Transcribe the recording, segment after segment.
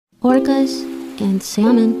Orcas and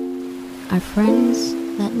salmon are friends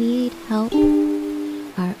that need help.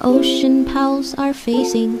 Our ocean pals are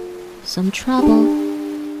facing some trouble.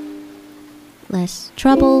 Less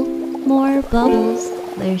trouble, more bubbles.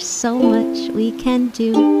 There's so much we can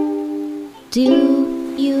do.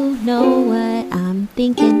 Do you know what I'm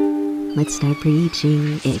thinking? Let's start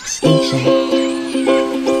preaching extinction.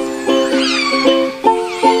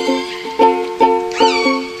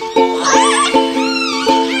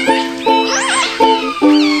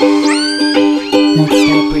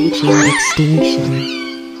 Extinction.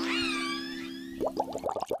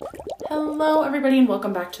 Hello everybody and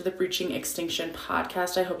welcome back to the Breaching Extinction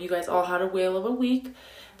podcast. I hope you guys all had a whale of a week.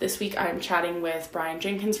 This week I'm chatting with Brian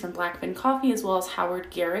Jenkins from Blackfin Coffee as well as Howard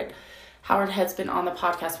Garrett. Howard has been on the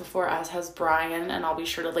podcast before, as has Brian, and I'll be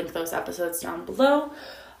sure to link those episodes down below.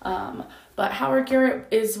 But Howard Garrett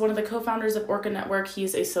is one of the co-founders of Orca Network.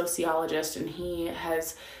 He's a sociologist and he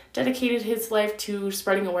has dedicated his life to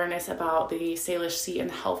spreading awareness about the Salish Sea and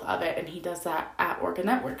the health of it, and he does that at Orca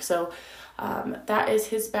Network. So that is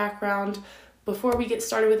his background. Before we get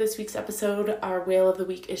started with this week's episode, our whale of the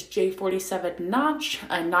week is J47 Notch.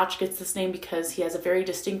 And Notch gets this name because he has a very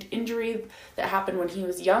distinct injury that happened when he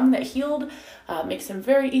was young that healed. Makes him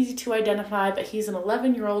very easy to identify, but he's an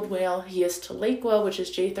 11-year-old whale. He is Telequa, which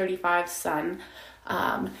is J35's son.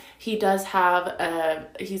 He does have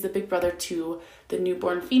he's the big brother to the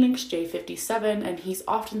newborn Phoenix, J57, and he's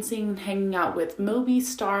often seen hanging out with Moby,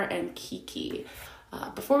 Star, and Kiki.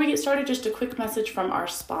 Before we get started, just a quick message from our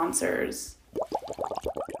sponsors.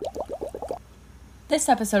 This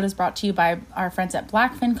episode is brought to you by our friends at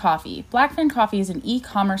Blackfin Coffee. Blackfin Coffee is an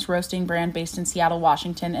e-commerce roasting brand based in Seattle,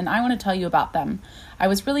 Washington, and I want to tell you about them. I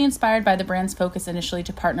was really inspired by the brand's focus initially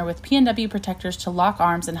to partner with PNW protectors to lock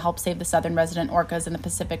arms and help save the southern resident orcas in the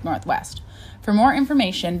Pacific Northwest. For more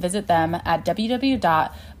information, visit them at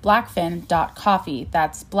www.blackfin.coffee.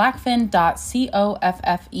 That's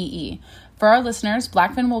blackfin.coffee. For our listeners,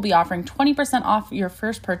 Blackfin will be offering 20% off your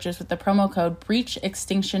first purchase with the promo code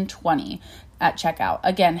BREACHEXTINCTION20 at checkout.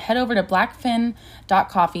 Again, head over to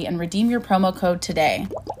blackfin.coffee and redeem your promo code today.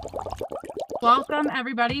 Welcome,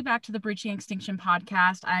 everybody, back to the Breaching Extinction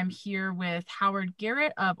podcast. I'm here with Howard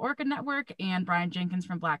Garrett of Orca Network and Brian Jenkins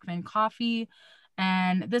from Blackfin Coffee.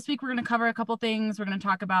 And this week, we're going to cover a couple things. We're going to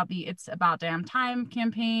talk about the It's About Damn Time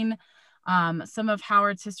campaign, some of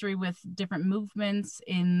Howard's history with different movements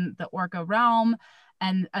in the Orca realm,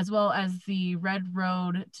 and as well as the Red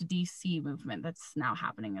Road to DC movement that's now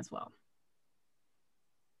happening as well.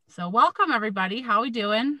 So welcome, everybody. How are we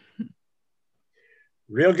doing?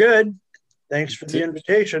 Real good. Thanks for the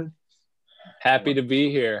invitation. Happy to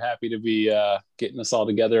be here. Happy to be getting us all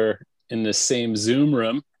together in the same Zoom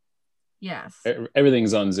room. Yes.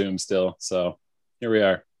 Everything's on Zoom still. So here we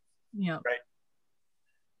are. Yeah. Right.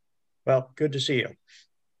 Well, good to see you.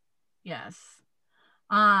 Yes.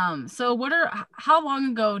 So how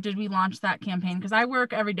long ago did we launch that campaign? Because I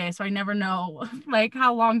work every day, so I never know like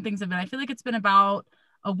how long things have been. I feel like it's been about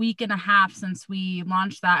a week and a half since we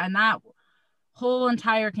launched that, and that whole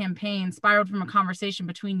entire campaign spiraled from a conversation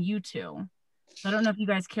between you two. So I don't know if you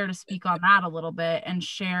guys care to speak on that a little bit and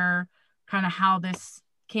share kind of how this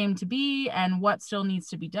came to be and what still needs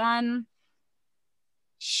to be done.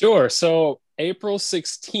 Sure. So April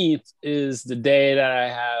 16th is the day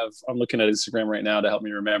that I'm looking at Instagram right now to help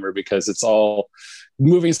me remember because it's all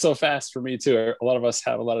moving so fast for me too. A lot of us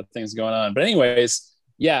have a lot of things going on. But anyways,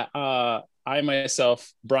 yeah, I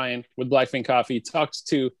myself, Brian with Blackfin Coffee, talked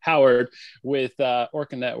to Howard with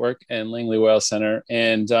Orca Network and Langley Whale Center.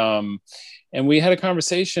 And we had a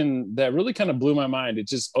conversation that really kind of blew my mind. It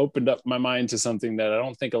just opened up my mind to something that I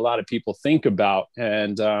don't think a lot of people think about.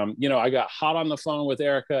 And, I got hot on the phone with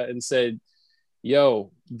Erica and said,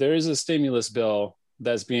 yo, there's a stimulus bill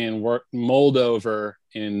that's being mulled over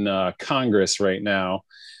in Congress right now.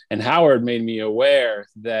 And Howard made me aware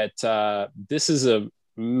that this is a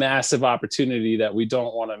massive opportunity that we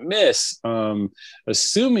don't want to miss,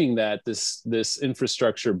 assuming that this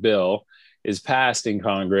infrastructure bill is passed in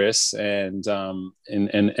Congress and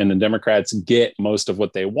the Democrats get most of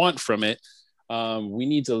what they want from it. We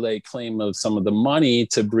need to lay claim of some of the money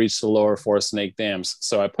to breach the lower four snake dams.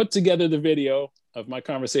 So I put together the video of my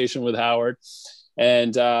conversation with Howard,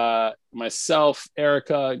 and myself,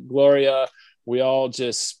 Erica, Gloria, we all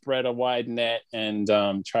just spread a wide net and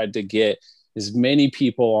tried to get as many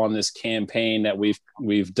people on this campaign that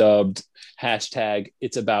we've dubbed hashtag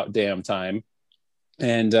It's About Damn Time.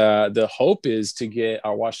 And the hope is to get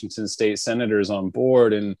our Washington state senators on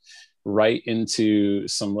board and write into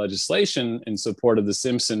some legislation in support of the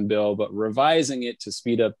Simpson bill, but revising it to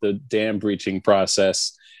speed up the dam breaching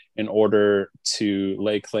process in order to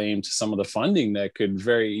lay claim to some of the funding that could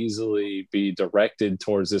very easily be directed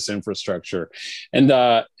towards this infrastructure. And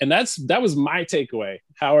that was my takeaway,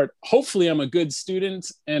 Howard. Hopefully I'm a good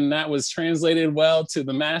student and that was translated well to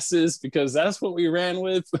the masses, because that's what we ran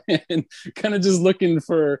with. And kind of just looking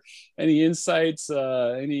for any insights,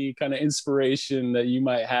 any kind of inspiration that you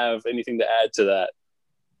might have, anything to add to that.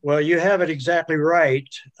 Well, you have it exactly right.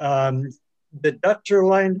 The ducks are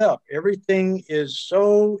lined up. Everything is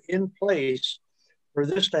so in place for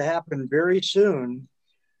this to happen very soon.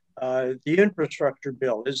 The infrastructure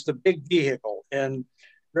bill is the big vehicle, and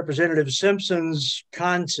Representative Simpson's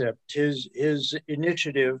concept, his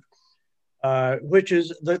initiative, which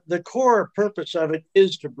is the core purpose of it,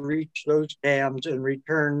 is to breach those dams and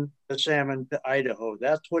return the salmon to Idaho.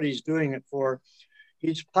 That's what he's doing it for.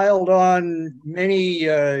 He's piled on many,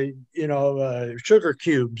 sugar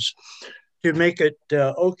cubes to make it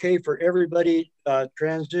okay for everybody.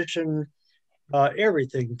 Transition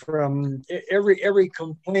everything from every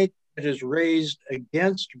complaint that is raised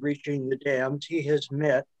against breaching the dams, he has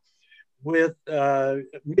met with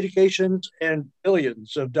mitigations and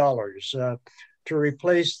billions of dollars to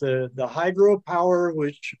replace the hydropower,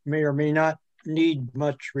 which may or may not need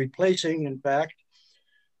much replacing, in fact,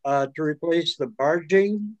 to replace the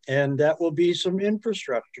barging, and that will be some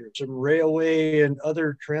infrastructure, some railway and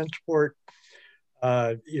other transport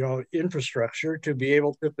infrastructure to be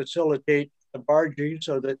able to facilitate the barging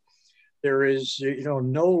so that there is,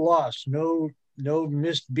 no loss, no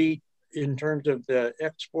missed beat in terms of the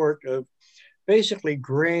export of basically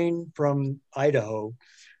grain from Idaho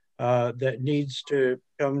that needs to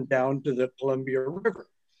come down to the Columbia River.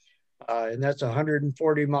 And that's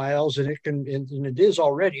 140 miles, and it is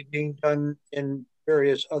already being done in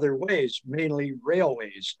various other ways, mainly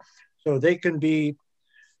railways. So they can be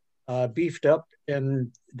beefed up,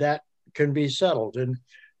 and that can be settled. And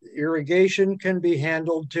irrigation can be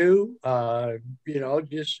handled too.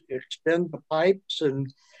 Just extend the pipes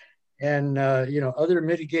and other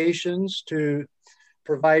mitigations to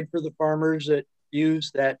provide for the farmers that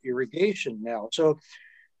use that irrigation now. So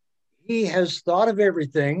he has thought of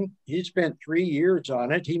everything. He spent 3 years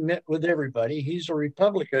on it. He met with everybody. He's a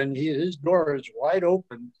Republican. His door is wide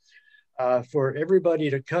open for everybody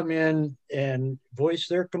to come in and voice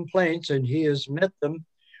their complaints. And he has met them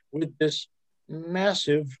with this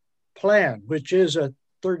massive plan, which is a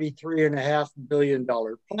 $33.5 billion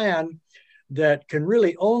plan that can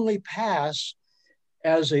really only pass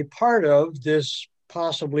as a part of this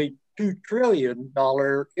possibly $2 trillion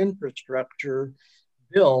infrastructure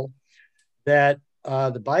bill that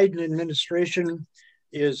the Biden administration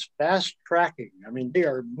is fast tracking. I mean, they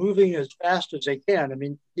are moving as fast as they can. I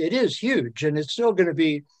mean, it is huge, and it's still going to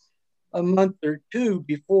be a month or two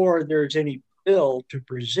before there's any bill to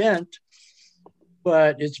present,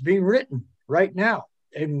 but it's being written right now.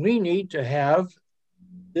 And we need to have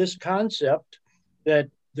this concept that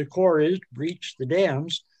the core is to breach the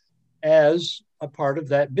dams as a part of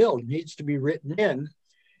that bill. It needs to be written in.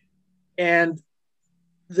 And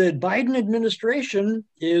the Biden administration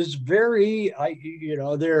is very,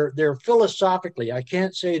 they're philosophically, I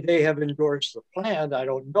can't say they have endorsed the plan. I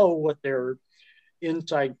don't know what their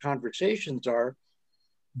inside conversations are,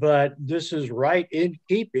 but this is right in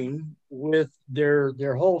keeping with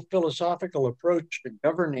their whole philosophical approach to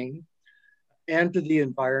governing and to the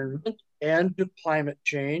environment and to climate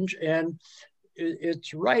change. And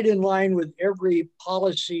it's right in line with every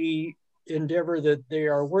policy endeavor that they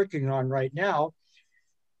are working on right now.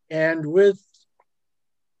 And with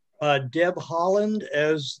Deb Haaland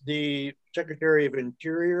as the Secretary of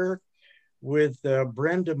Interior, with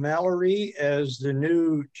Brenda Mallory as the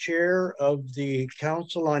new chair of the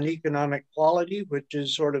Council on Economic Quality, which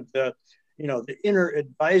is sort of the inner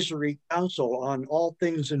advisory council on all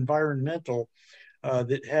things environmental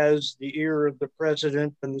that has the ear of the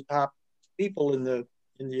president and the top people in the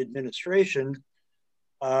administration.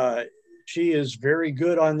 She is very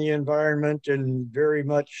good on the environment and very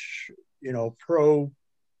much, pro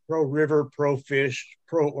river, pro fish,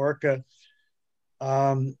 pro orca.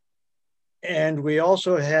 And we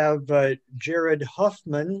also have Jared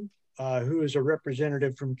Huffman, who is a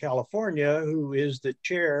representative from California, who is the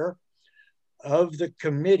chair of the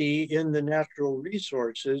committee in the Natural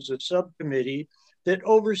Resources, a subcommittee that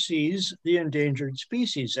oversees the Endangered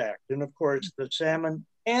Species Act. And of course, the salmon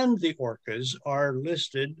and the orcas are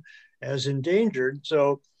listed as endangered.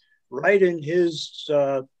 So right in his,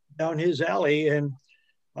 down his alley. And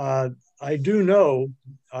I do know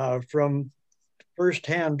from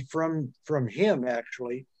firsthand from him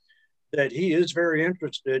actually, that he is very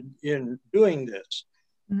interested in doing this.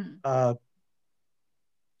 Mm-hmm.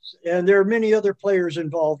 And there are many other players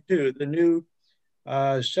involved too. The new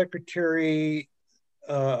Undersecretary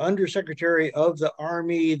of the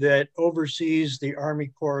Army that oversees the Army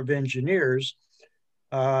Corps of Engineers.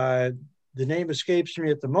 The name escapes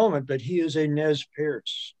me at the moment, but he is a Nez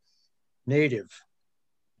Perce native.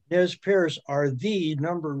 Nez Perce are the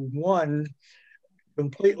number one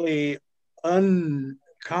completely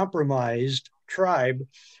uncompromised tribe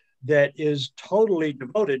that is totally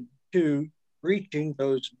devoted to breaching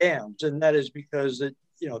those dams. And that is because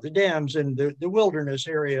the dams in the wilderness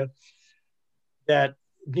area that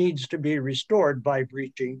needs to be restored by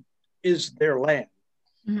breaching is their land.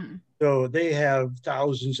 Mm-hmm. So they have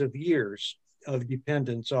thousands of years of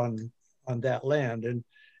dependence on that land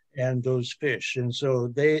and those fish. And so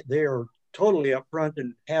they are totally upfront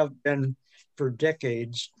and have been for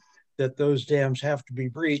decades that those dams have to be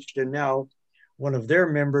breached. And now one of their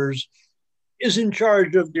members is in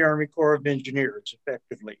charge of the Army Corps of Engineers,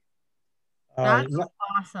 effectively. That's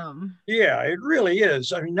awesome. Yeah, it really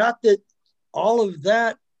is. I mean, not that all of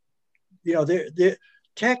that,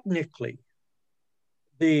 technically,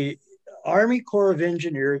 the Army Corps of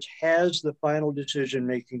Engineers has the final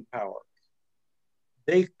decision-making power.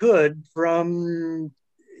 They could, from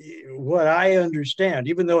what I understand,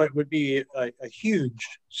 even though it would be a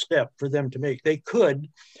huge step for them to make, they could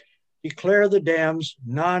declare the dams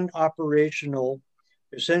non-operational,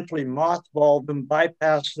 essentially mothball them,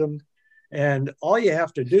 bypass them. And all you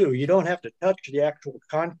have to do, you don't have to touch the actual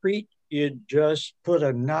concrete. You just put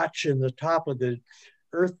a notch in the top of the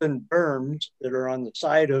earthen berms that are on the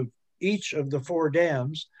side of each of the 4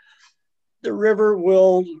 dams. The river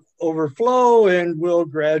will overflow and will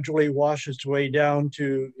gradually wash its way down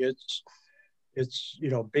to its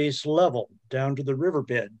base level, down to the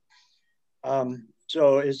riverbed.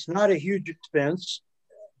 So it's not a huge expense,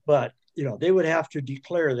 but they would have to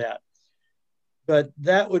declare that. But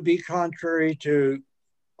that would be contrary to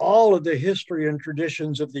all of the history and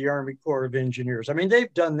traditions of the Army Corps of Engineers. I mean,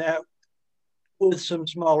 they've done that with some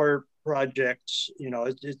smaller projects.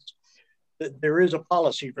 There is a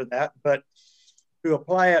policy for that, but to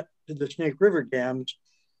apply it to the Snake River dams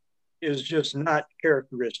is just not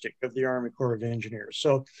characteristic of the Army Corps of Engineers.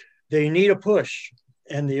 So they need a push.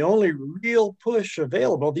 And the only real push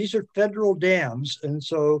available, these are federal dams. And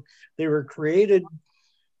so they were created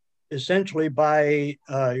essentially by,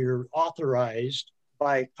 you're authorized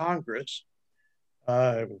by Congress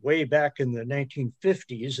way back in the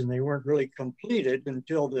 1950s, and they weren't really completed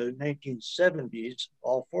until the 1970s,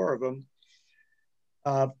 all 4 of them.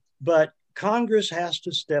 But Congress has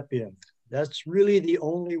to step in. That's really the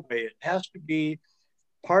only way. It has to be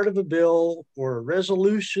part of a bill or a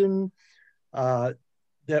resolution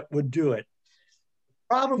that would do it.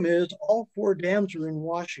 The problem is all 4 dams are in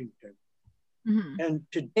Washington. Mm-hmm. And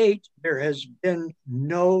to date, there has been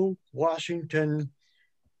no Washington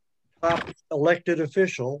top elected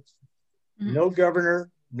official, mm-hmm. no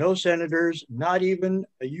governor, no senators, not even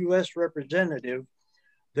a U.S. representative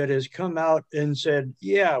that has come out and said,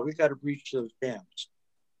 yeah, we got to breach those dams.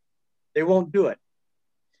 They won't do it.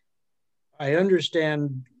 I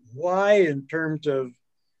understand why in terms of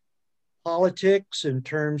politics, in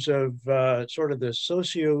terms of sort of the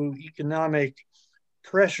socioeconomic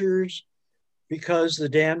pressures, because the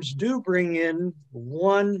dams do bring in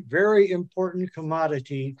one very important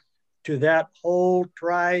commodity to that whole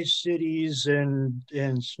Tri-Cities and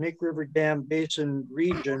Snake River Dam Basin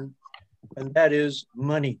region, and that is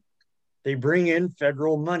money. They bring in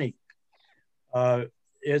federal money.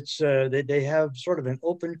 They have sort of an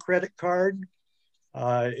open credit card.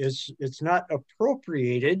 It's not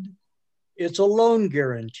appropriated. It's a loan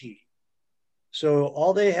guarantee. So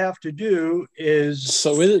all they have to do is...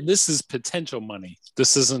 So this is potential money.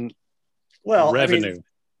 This isn't revenue. I mean,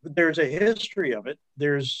 there's a history of it.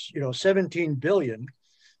 There's 17 billion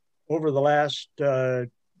over the last 20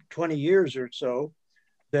 years or so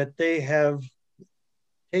that they have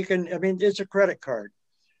taken. I mean, it's a credit card,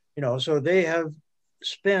 so they have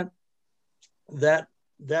spent that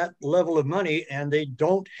level of money and they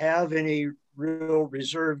don't have any real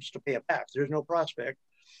reserves to pay it back. There's no prospect.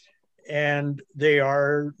 And they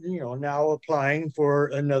are, now applying for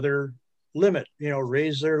another limit,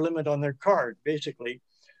 raise their limit on their card, basically.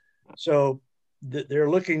 So they're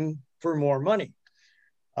looking for more money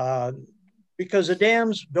because the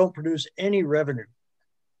dams don't produce any revenue.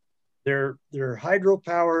 Their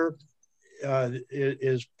hydropower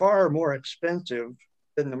is far more expensive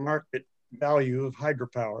than the market value of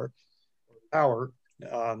hydropower power,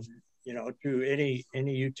 to any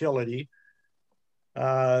utility.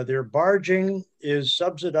 Their barging is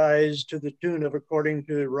subsidized to the tune of, according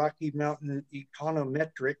to Rocky Mountain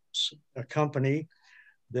Econometrics, a company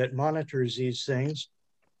that monitors these things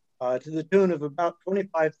to the tune of about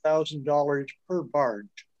 $25,000 per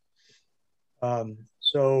barge.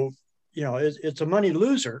 So, you know, it's a money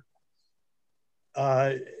loser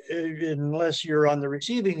unless you're on the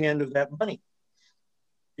receiving end of that money,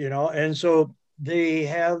 you know. And so they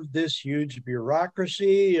have this huge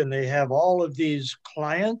bureaucracy, and they have all of these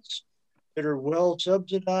clients that are well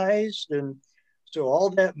subsidized. And so all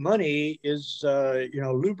that money is, you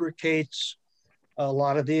know, lubricates a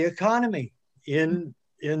lot of the economy in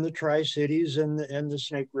the Tri-Cities and the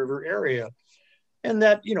Snake River area. And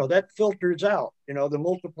that, you know, that filters out, you know, the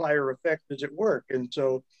multiplier effect is at work. And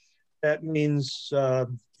so that means,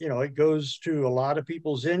 you know, it goes to a lot of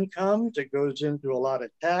people's incomes. It goes into a lot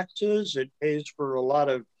of taxes. It pays for a lot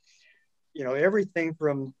of, you know, everything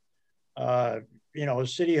from, you know,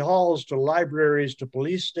 city halls to libraries to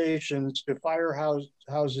police stations to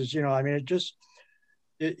firehouses. You know, I mean,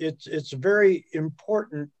 it's very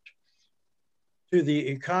important to the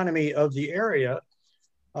economy of the area.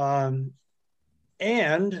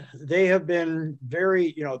 And they have been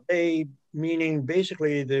very, you know, they meaning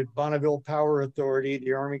basically the Bonneville Power Authority,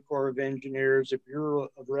 the Army Corps of Engineers, the Bureau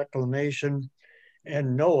of Reclamation,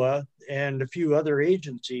 and NOAA, and a few other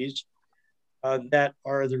agencies that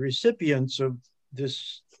are the recipients of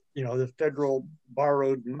this, you know, the federal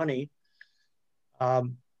borrowed money.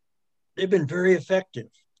 They've been very effective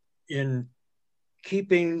in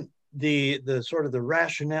keeping the sort of the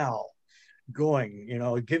rationale going, you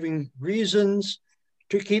know, giving reasons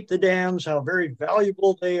to keep the dams, how very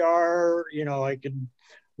valuable they are. You know, I could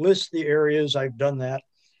list the areas. I've done that.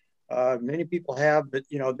 Many people have, but,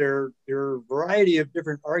 you know, there are a variety of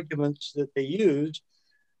different arguments that they use.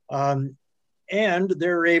 And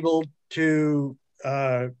they're able to,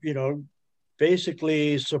 you know,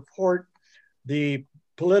 basically support the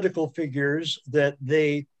political figures that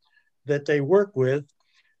they work with,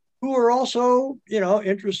 who are also, you know,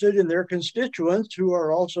 interested in their constituents, who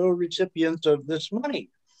are also recipients of this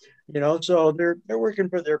money, you know. So they're working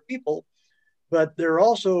for their people, but they're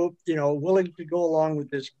also, you know, willing to go along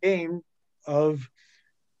with this game of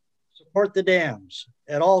support the dams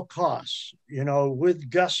at all costs, you know,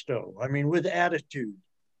 with gusto. I mean, with attitude,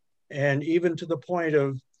 and even to the point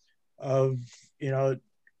of you know,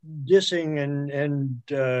 dissing and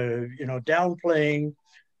you know, downplaying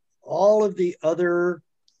all of the other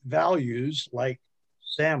values like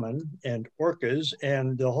salmon and orcas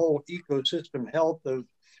and the whole ecosystem health of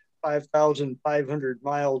 5,500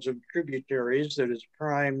 miles of tributaries that is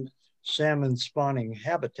prime salmon spawning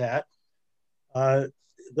habitat.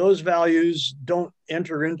 Those values don't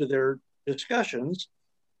enter into their discussions.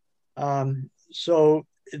 So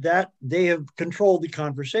that they have controlled the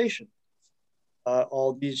conversation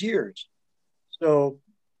all these years. So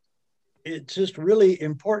it's just really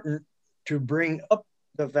important to bring up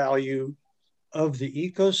the value of the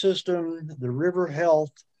ecosystem, the river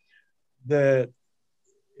health, the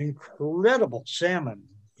incredible salmon,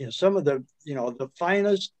 you know, some of the, you know, the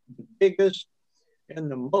finest, the biggest,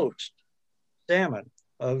 and the most salmon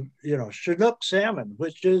of, you know, Chinook salmon,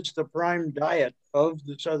 which is the prime diet of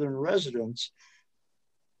the southern residents.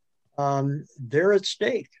 They're at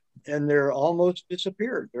stake, and they're almost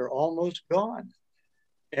disappeared. They're almost gone.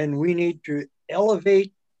 And we need to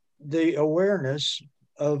elevate the awareness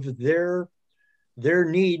of their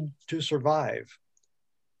need to survive,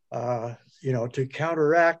 you know, to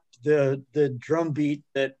counteract the drumbeat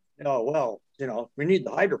that, oh, well, you know, we need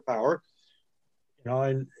the hydropower, you know,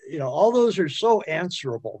 and, you know, all those are so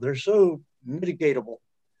answerable. They're so mitigatable,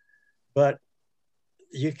 but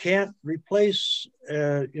you can't replace,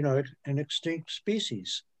 you know, an extinct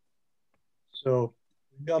species. So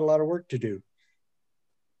we've got a lot of work to do.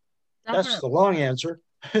 Definitely. That's the long answer.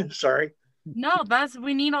 Sorry. No,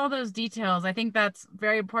 we need all those details. I think that's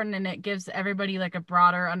very important, and it gives everybody like a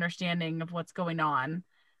broader understanding of what's going on.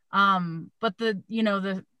 But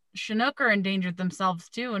the Chinook are endangered themselves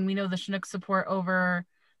too, and we know the Chinook support over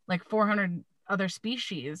like 400 other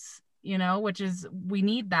species, you know, which is, we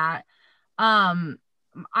need that.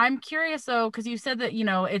 I'm curious though, because you said that, you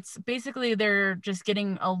know, it's basically they're just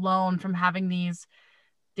getting a loan from having these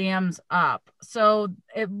dams up. So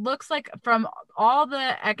it looks like from all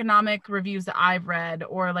the economic reviews that I've read,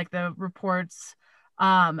 or like the reports,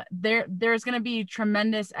 there's going to be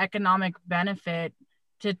tremendous economic benefit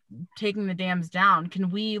to taking the dams down. Can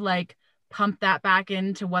we like pump that back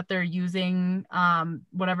into what they're using,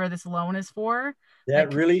 whatever this loan is for? That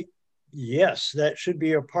like, really, yes, that should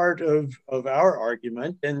be a part of our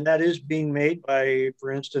argument. And that is being made by,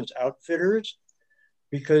 for instance, outfitters,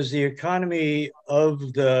 because the economy of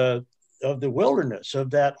the wilderness,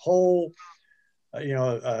 of that whole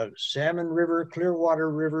Salmon River, Clearwater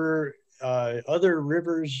River, other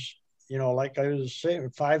rivers, like I was saying,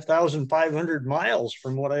 5,500 miles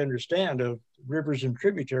from what I understand of rivers and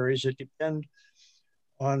tributaries that depend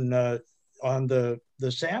on the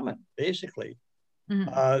salmon, basically.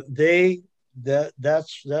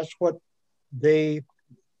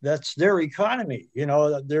 That's their economy.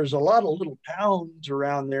 There's a lot of little towns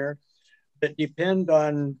around there that depend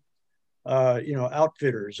on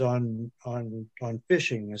outfitters, on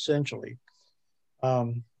fishing, essentially,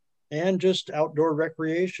 and just outdoor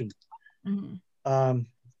recreation.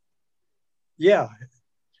 Yeah,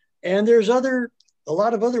 and there's a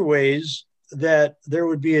lot of other ways that there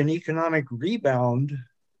would be an economic rebound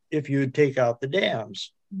if you take out the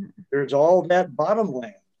dams. There's all that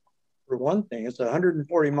bottomland. For one thing, it's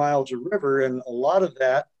 140 miles of river, and a lot of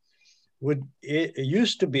that it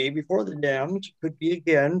used to be, before the dams, could be,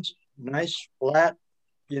 again, nice, flat,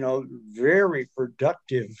 very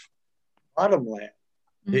productive bottomland.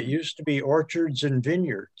 It used to be orchards and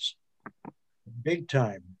vineyards, big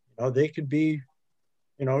time. They could be,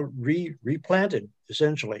 replanted,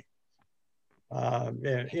 essentially.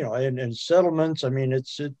 And settlements. I mean,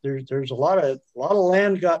 there's a lot of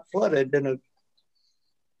land got flooded, and of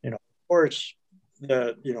course,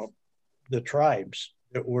 the tribes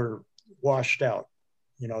that were washed out,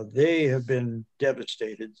 they have been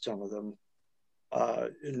devastated. Some of them,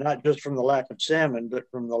 not just from the lack of salmon, but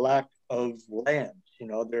from the lack of land.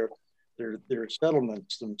 Their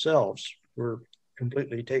settlements themselves were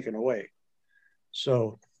completely taken away.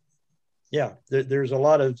 So, yeah, there's a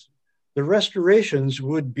lot of, the restorations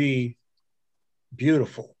would be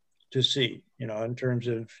beautiful to see, in terms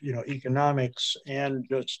of, economics and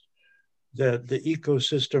just the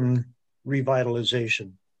ecosystem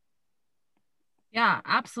revitalization. Yeah,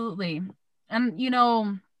 absolutely.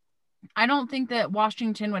 And, I don't think that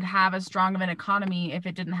Washington would have as strong of an economy if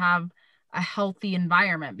it didn't have a healthy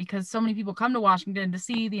environment, because so many people come to Washington to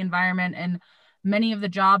see the environment, and many of the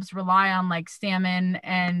jobs rely on like salmon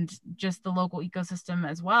and just the local ecosystem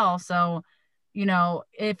as well. So,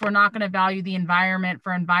 if we're not going to value the environment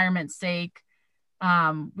for environment's sake,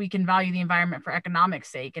 we can value the environment for economic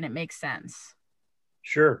sake, and it makes sense.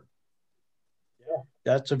 Sure. Yeah,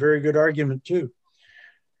 that's a very good argument too.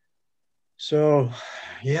 So,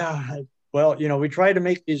 yeah, well, we try to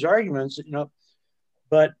make these arguments,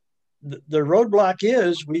 but the roadblock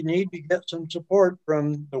is we need to get some support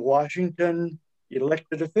from the Washington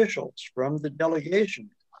elected officials, from the delegation.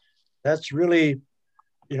 That's really,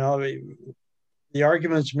 the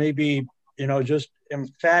arguments may be, just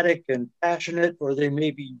emphatic and passionate, or they may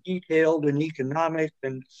be detailed and economic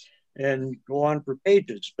and go on for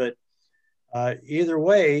pages. But either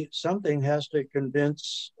way, something has to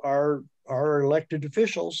convince our elected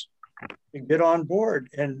officials to get on board.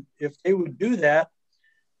 And if they would do that,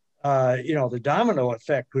 the domino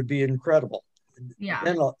effect would be incredible. Yeah.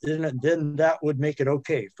 Then that would make it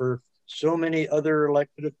okay for so many other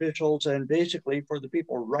elected officials, and basically for the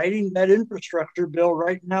people writing that infrastructure bill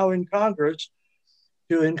right now in Congress,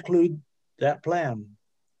 to include that plan.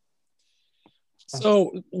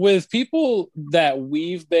 So with people that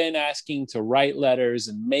we've been asking to write letters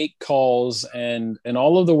and make calls, and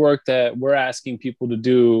all of the work that we're asking people to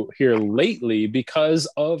do here lately, because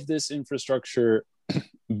of this infrastructure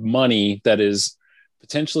money that is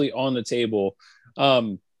potentially on the table,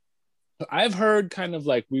 I've heard kind of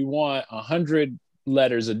like, we want 100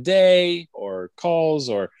 letters a day or calls,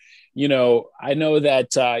 or, I know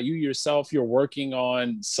that you yourself, you're working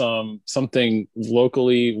on something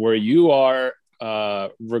locally where you are,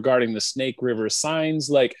 regarding the Snake River signs.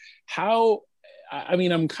 Like,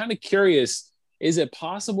 I'm kind of curious, is it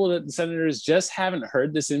possible that the senators just haven't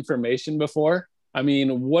heard this information before? I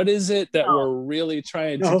mean, what is it that we're really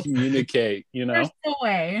trying to communicate, There's no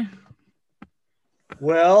way.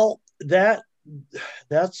 Well, that's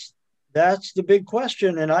the big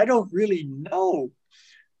question. And I don't really know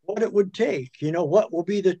what it would take. What will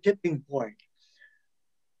be the tipping point?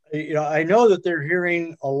 I know that they're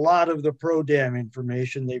hearing a lot of the pro-dam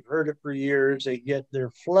information. They've heard it for years. They're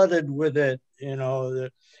flooded with it.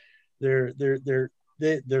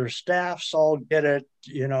 Their staffs all get it.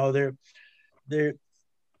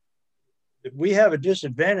 We have a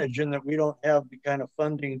disadvantage in that we don't have the kind of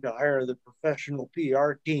funding to hire the professional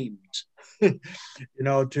PR teams, to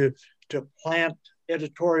plant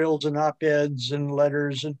editorials and op-eds and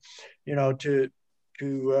letters, and to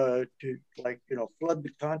flood the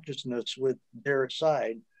consciousness with their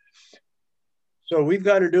side. So we've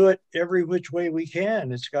got to do it every which way we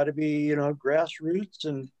can. It's got to be,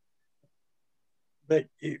 grassroots, but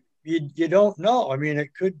you don't know. I mean,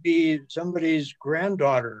 it could be somebody's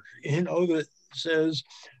granddaughter, that says,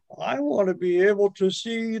 I want to be able to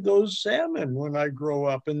see those salmon when I grow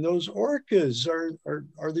up, and those orcas.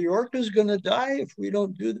 Are the orcas going to die if we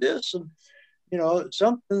don't do this? And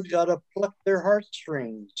something's got to pluck their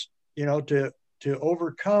heartstrings, to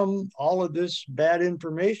overcome all of this bad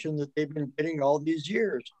information that they've been getting all these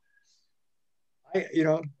years. I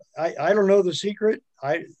don't know the secret.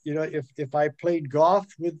 If I played golf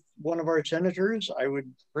with one of our senators, I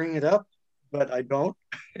would bring it up, but I don't.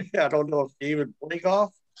 I don't know if they even play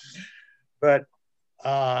golf, but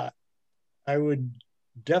I would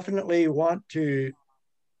definitely want to,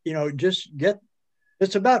 just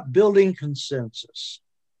it's about building consensus.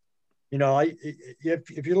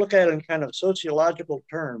 If you look at it in kind of sociological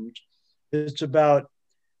terms, it's about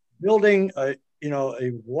building a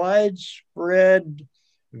widespread,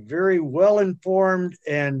 very well-informed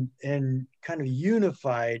and kind of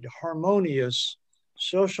unified, harmonious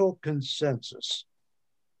social consensus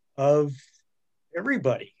of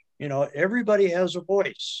everybody. Everybody has a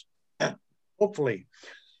voice, hopefully.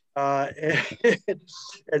 And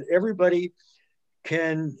everybody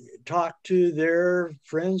can talk to their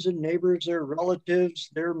friends and neighbors, their relatives,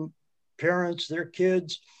 their parents, their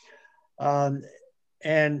kids,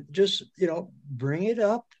 and just, bring it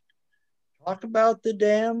up. Talk about the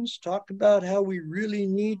dams, talk about how we really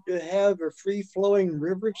need to have a free-flowing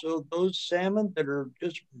river so those salmon that are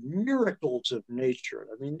just miracles of nature.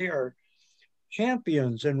 I mean, they are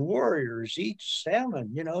champions and warriors, each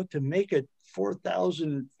salmon, to make it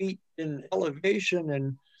 4,000 feet in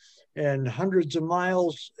elevation and hundreds of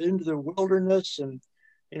miles into the wilderness. And,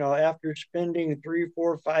 after spending 3,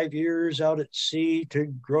 4, 5 years out at sea to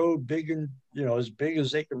grow big and, as big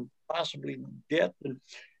as they can possibly get. And,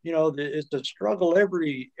 it's a struggle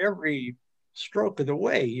every stroke of the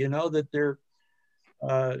way, that they're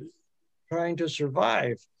trying to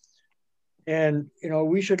survive. And,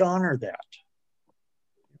 we should honor that.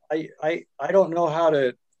 I don't know how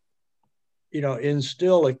to,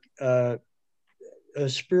 instill a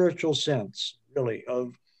spiritual sense, really,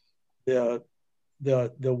 of the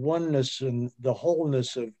oneness and the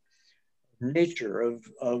wholeness of nature,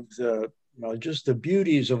 of the, just the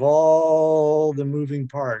beauties of all the moving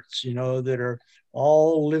parts, that are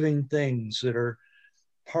all living things that are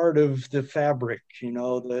part of the fabric,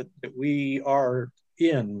 that we are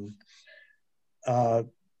in.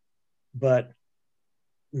 But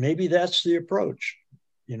maybe that's the approach.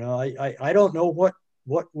 I don't know what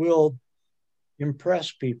will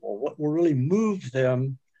impress people, what will really move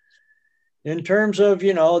them in terms of,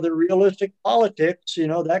 the realistic politics.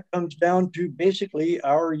 That comes down to basically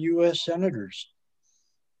our U.S. senators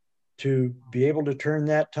to be able to turn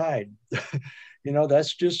that tide.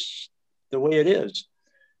 That's just the way it is.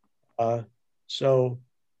 They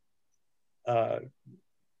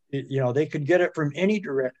could get it from any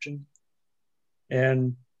direction,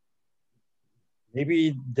 and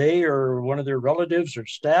maybe they or one of their relatives or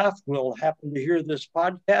staff will happen to hear this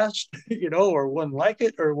podcast, or one like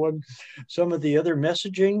it, or some of the other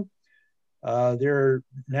messaging. There are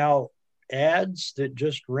now ads that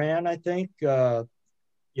just ran, I think,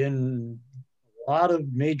 in a lot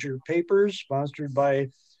of major papers, sponsored by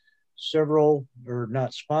several, or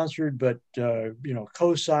not sponsored, but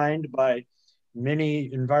co-signed by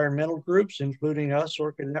many environmental groups, including us,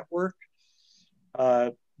 Orca Network,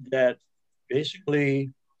 that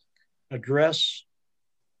basically address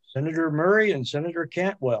Senator Murray and Senator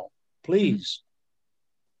Cantwell. Please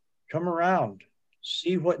come around,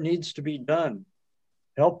 see what needs to be done.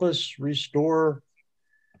 Help us restore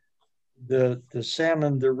the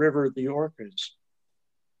salmon, the river, the orcas.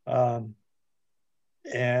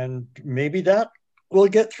 And maybe that will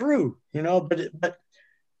get through, but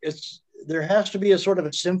there has to be a sort of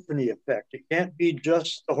a symphony effect. It can't be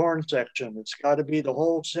just the horn section. It's got to be the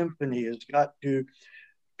whole symphony. It's got to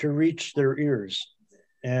reach their ears.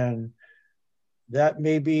 And that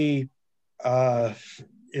may be, their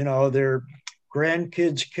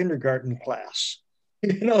grandkids' kindergarten class,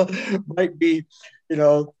 might be,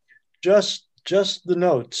 just the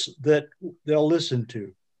notes that they'll listen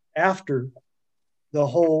to after the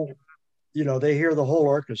whole, they hear the whole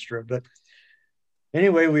orchestra. But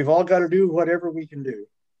anyway, we've all got to do whatever we can do.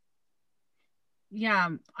 Yeah,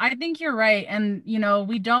 I think you're right. And,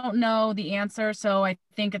 we don't know the answer. So I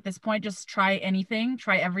think at this point, just try anything,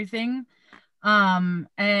 try everything. And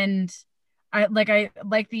I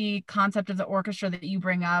like the concept of the orchestra that you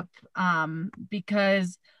bring up,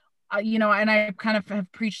 because, and I kind of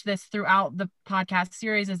have preached this throughout the podcast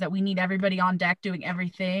series, is that we need everybody on deck doing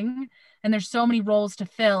everything. And there's so many roles to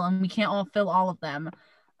fill, and we can't all fill all of them.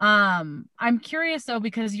 I'm curious though,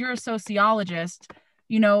 because you're a sociologist,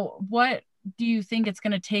 do you think it's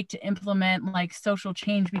going to take to implement like social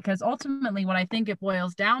change? Because ultimately what I think it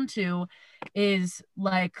boils down to is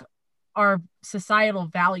like our societal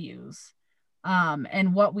values,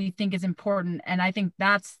 and what we think is important. And I think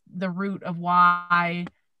that's the root of why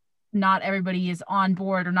not everybody is on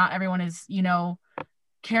board, or not everyone is,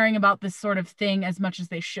 caring about this sort of thing as much as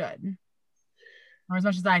they should, or as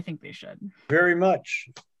much as I think they should. Very much.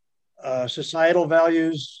 Societal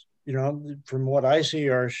values, from what I see,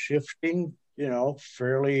 are shifting,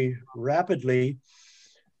 fairly rapidly.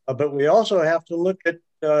 But we also have to look at,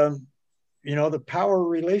 the power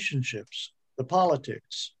relationships, the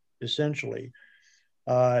politics, essentially,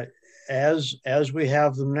 as we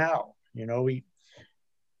have them now.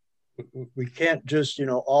 We can't just,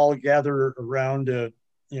 all gather around a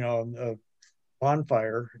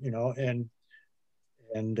bonfire,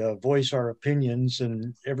 and voice our opinions,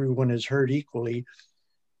 and everyone is heard equally.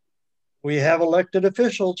 We have elected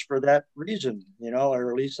officials for that reason,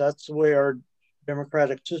 or at least that's the way our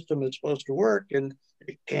democratic system is supposed to work. And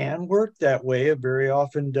it can work that way. It very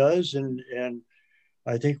often does. And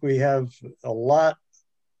I think we have a lot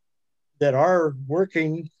that are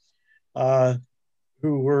working,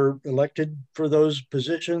 who were elected for those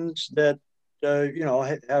positions that,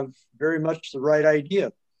 have very much the right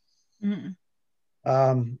idea. Mm-hmm.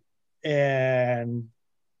 And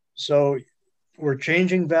so we're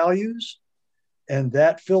changing values, and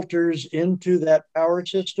that filters into that power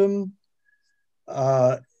system.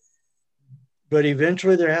 But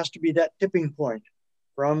eventually there has to be that tipping point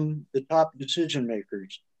from the top decision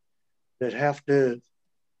makers that have to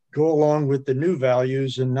go along with the new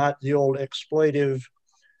values, and not the old exploitive,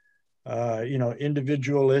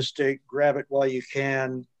 individualistic, grab it while you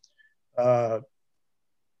can, ruin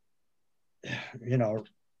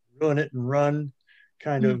it and run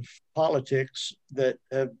kind of politics that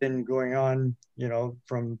have been going on,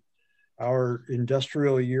 from our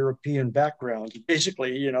industrial European background,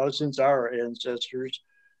 basically, since our ancestors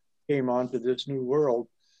came onto this new world.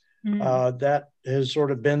 That has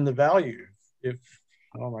sort of been the value.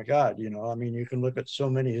 Oh my God, you can look at so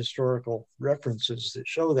many historical references that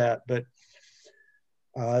show that, but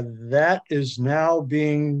that is now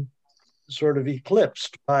being sort of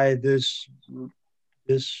eclipsed by this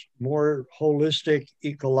more holistic,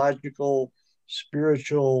 ecological,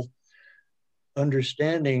 spiritual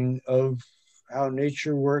understanding of how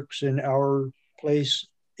nature works in our place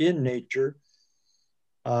in nature.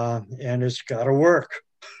 And it's got to work.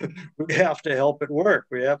 We have to help it work.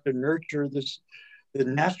 We have to nurture the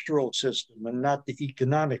natural system and not the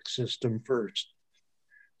economic system first.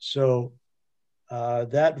 So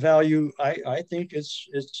that value, I think it's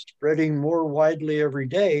spreading more widely every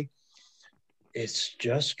day. It's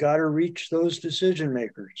just got to reach those decision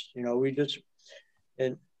makers.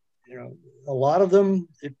 A lot of them,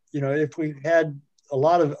 if we had a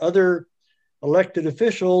lot of other elected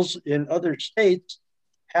officials in other states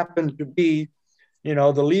happen to be,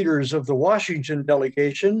 the leaders of the Washington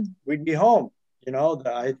delegation, we'd be home.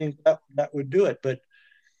 I think that would do it. But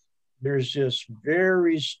there's just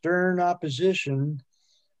very stern opposition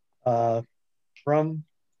from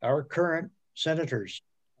our current senators.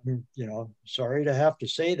 Sorry to have to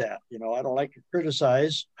say that. I don't like to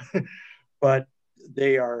criticize, but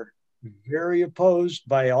they are very opposed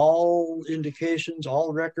by all indications,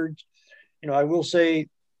 all records. I will say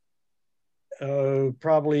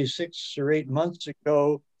probably 6 or 8 months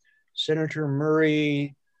ago, Senator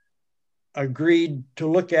Murray agreed to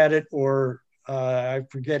look at it, or I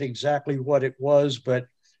forget exactly what it was, but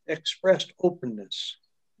expressed openness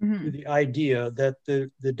to the idea that the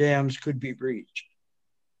dams could be breached,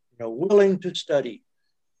 willing to study,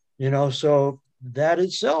 so that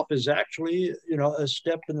itself is actually, a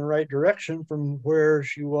step in the right direction from where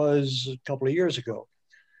she was a couple of years ago.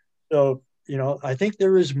 So, I think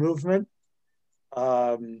there is movement.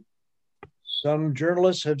 Some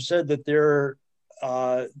journalists have said that there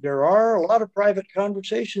are a lot of private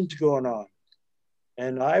conversations going on,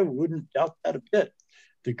 and I wouldn't doubt that a bit.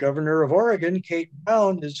 The governor of Oregon, Kate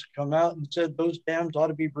Brown, has come out and said those dams ought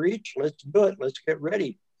to be breached. Let's do it. Let's get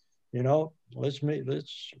ready. Let's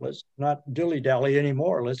not dilly-dally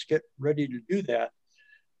anymore. Let's get ready to do that.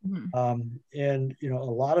 And a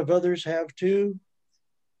lot of others have too.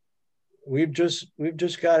 We've just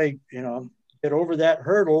got to get over that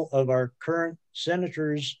hurdle of our current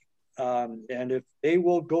senators, and if they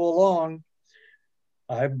will go along,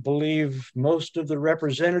 I believe most of the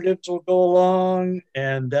representatives will go along,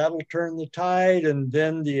 and that'll turn the tide, and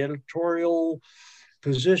then the editorial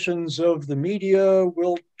positions of the media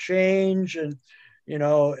will change, and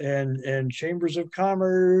and chambers of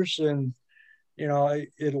commerce and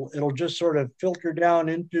it'll just sort of filter down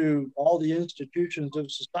into all the institutions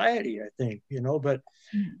of society, I think, but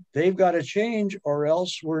they've got to change, or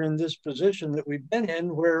else we're in this position that we've been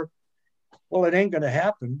in where, well, it ain't going to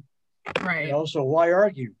happen. Right. So why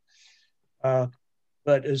argue?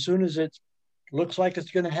 But as soon as it looks like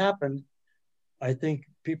it's going to happen, I think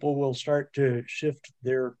people will start to shift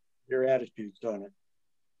their attitudes on it.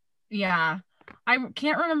 Yeah. I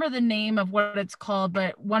can't remember the name of what it's called,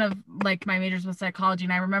 but one of like my majors was psychology.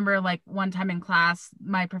 And I remember like one time in class,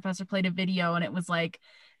 my professor played a video and it was like,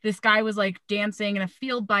 this guy was like dancing in a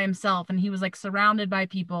field by himself and he was like surrounded by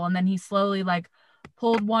people. And then he slowly like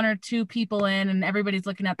pulled one or two people in and everybody's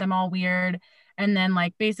looking at them all weird. And then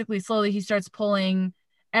like basically slowly he starts pulling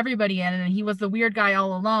everybody in and he was the weird guy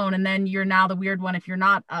all alone. And then you're now the weird one if you're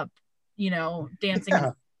not up, dancing.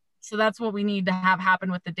 Yeah. So that's what we need to have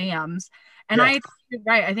happen with the dams. And yeah. I think you're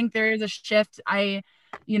right. I think there is a shift.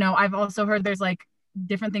 I've also heard there's like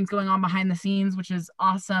different things going on behind the scenes, which is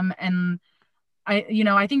awesome. And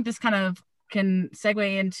I think this kind of can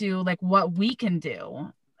segue into like what we can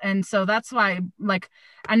do. And so that's why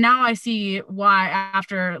and now I see why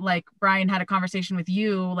after like Brian had a conversation with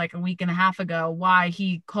you like a week and a half ago, why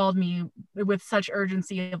he called me with such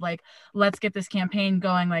urgency of like, let's get this campaign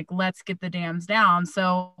going, like, let's get the dams down.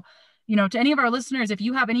 So, to any of our listeners, if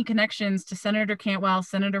you have any connections to Senator Cantwell,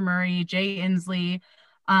 Senator Murray, Jay Inslee,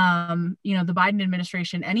 the Biden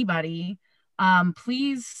administration, anybody,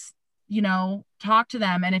 please, talk to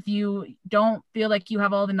them. And if you don't feel like you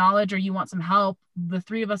have all the knowledge or you want some help, the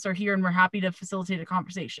three of us are here and we're happy to facilitate a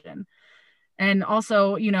conversation. And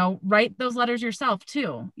also, write those letters yourself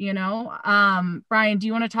too, Brian, do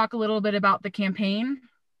you want to talk a little bit about the campaign?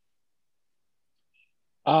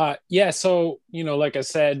 Yeah. So, like I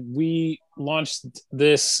said, we launched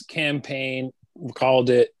this campaign, we called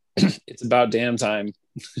it, It's About Damn Time,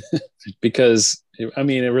 because it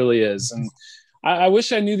really is. And I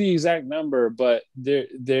wish I knew the exact number, but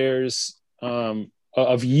there's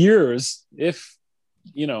of years, if,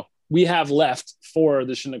 we have left for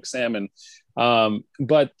the Chinook salmon.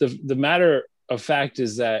 But the matter of fact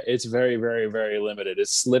is that it's very, very, very limited.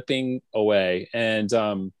 It's slipping away. And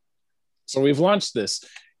so we've launched this.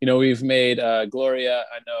 We've made Gloria,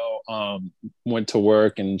 I know, went to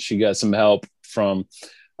work and she got some help from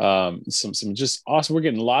some just awesome. We're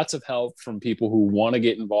getting lots of help from people who want to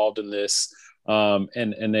get involved in this.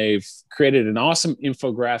 And they've created an awesome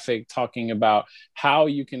infographic talking about how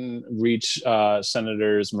you can reach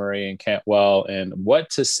Senators Murray and Cantwell and what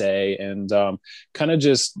to say, and kind of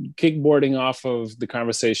just kickboarding off of the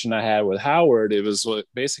conversation I had with Howard. It was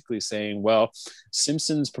basically saying, well,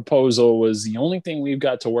 Simpson's proposal was the only thing we've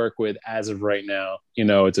got to work with as of right now.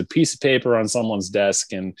 It's a piece of paper on someone's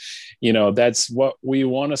desk, and that's what we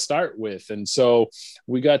want to start with. And so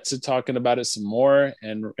we got to talking about it some more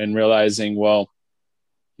and realizing, well,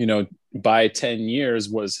 by 10 years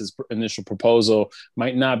was his initial proposal,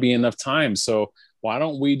 might not be enough time. So why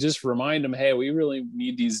don't we just remind them, hey, we really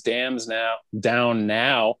need these dams down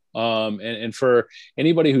now. And for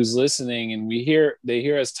anybody who's listening, and they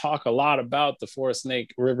hear us talk a lot about the Forest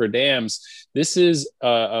Snake River dams. This is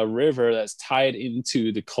a river that's tied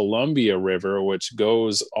into the Columbia River, which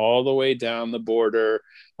goes all the way down the border,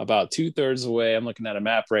 about 2/3 away. I'm looking at a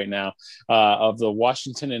map right now of the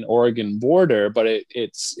Washington and Oregon border, but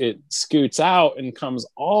it scoots out and comes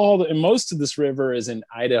and most of this river is in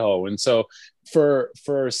Idaho. And so for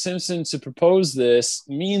Simpson to propose this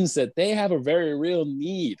means that they have a very real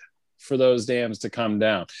need for those dams to come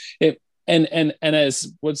down. And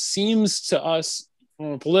as what seems to us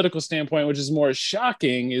from a political standpoint, which is more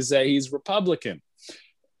shocking, is that he's Republican,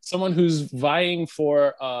 someone who's vying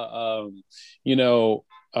for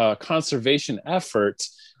conservation effort.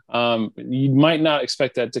 You might not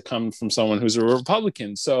expect that to come from someone who's a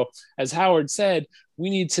Republican. So as Howard said, we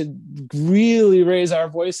need to really raise our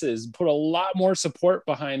voices, put a lot more support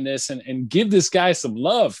behind this, and give this guy some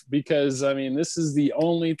love, because this is the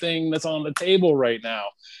only thing that's on the table right now.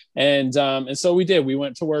 And so we did. We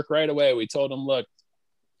went to work right away. We told him, look,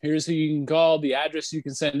 here's who you can call, the address you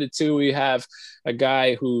can send it to. We have a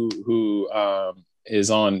guy who is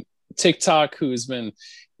on TikTok who's been,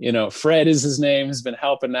 Fred is his name, has been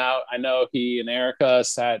helping out. I know he and Erica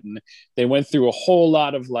sat and they went through a whole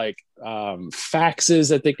lot of faxes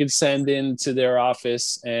that they could send into their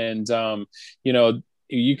office. And,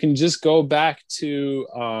 you can just go back to,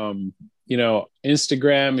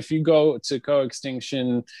 Instagram. If you go to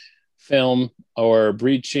Co-Extinction Film or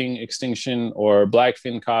Breaching Extinction or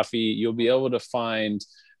Blackfin Coffee, you'll be able to find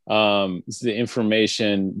the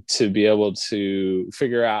information to be able to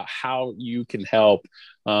figure out how you can help.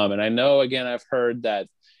 And I know, again, I've heard that,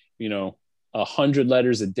 100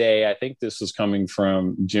 letters a day. I think this was coming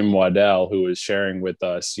from Jim Waddell, who was sharing with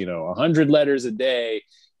us, 100 letters a day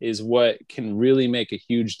is what can really make a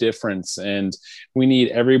huge difference. And we need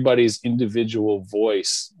everybody's individual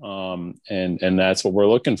voice. And that's what we're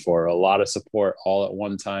looking for, a lot of support all at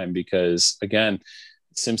one time, because again,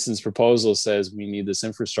 Simpson's proposal says we need this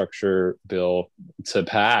infrastructure bill to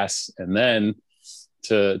pass, and then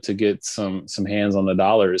to get some hands on the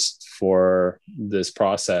dollars for this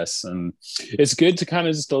process. And it's good to kind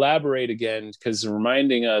of just elaborate again, because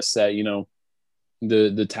reminding us that,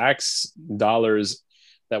 the tax dollars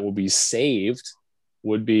that will be saved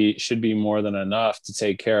should be more than enough to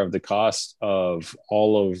take care of the cost of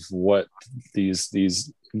all of what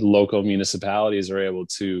these local municipalities are able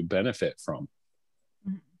to benefit from.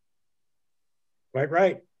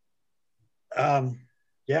 Right.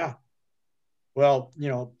 Yeah. Well,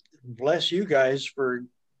 bless you guys for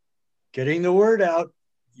getting the word out,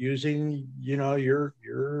 using, your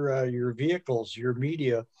vehicles, your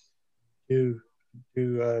media to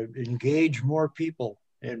engage more people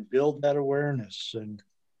and build that awareness and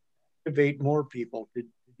activate more people to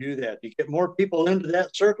do that, to get more people into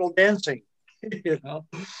that circle dancing,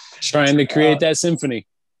 Trying to create that symphony.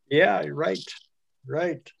 Yeah, right.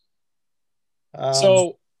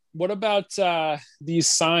 So what about these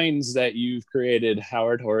signs that you've created,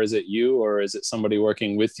 Howard? Or is it you, or is it somebody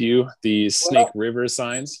working with you? These Snake River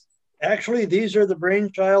signs? Actually, these are the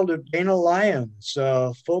brainchild of Dana Lyons,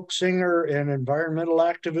 folk singer and environmental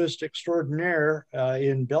activist extraordinaire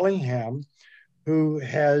in Bellingham, who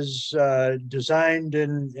has designed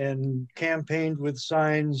and campaigned with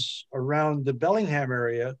signs around the Bellingham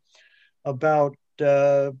area about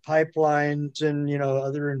pipelines and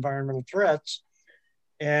other environmental threats.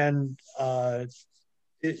 And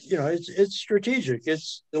it's strategic.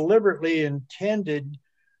 It's deliberately intended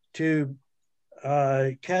to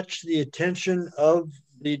catch the attention of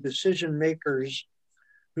the decision makers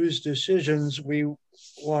whose decisions we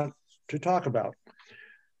want to talk about.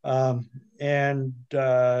 So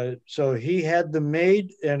he had them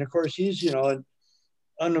made, and of course he's an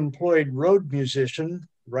unemployed road musician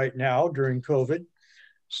right now during COVID.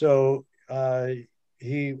 So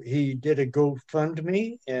he did a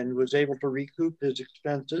GoFundMe and was able to recoup his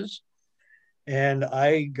expenses. And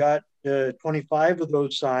I got 25 of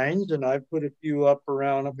those signs, and I've put a few up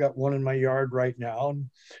around. I've got one in my yard right now, and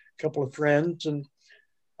a couple of friends. And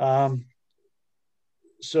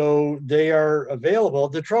so they are available.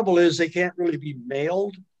 The trouble is they can't really be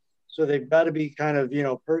mailed. So they've got to be kind of,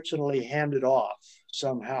 personally handed off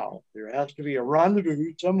somehow. There has to be a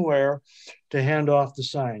rendezvous somewhere to hand off the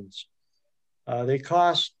signs. They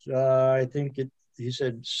cost, I think he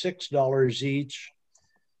said $6 each,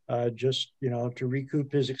 just, to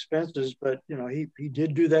recoup his expenses. But, he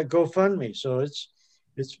did do that GoFundMe. So it's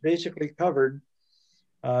basically covered.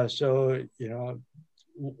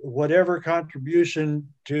 Whatever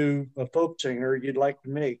contribution to a folk singer you'd like to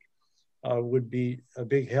make would be a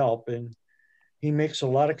big help. And he makes a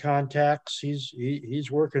lot of contacts. He's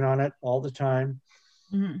working on it all the time.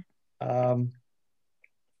 Mm-hmm.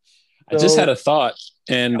 I just had a thought,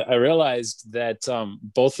 and I realized that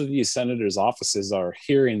both of these senators' offices are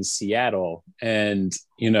here in Seattle, and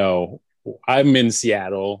I'm in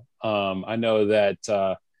Seattle. I know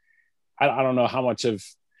that I don't know how much of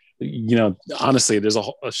honestly, there's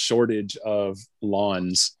a shortage of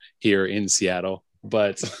lawns here in Seattle,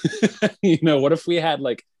 but what if we had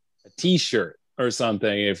like a T-shirt or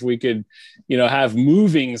something? If we could, have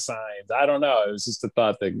moving signs. I don't know. It was just a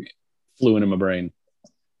thought that flew into my brain.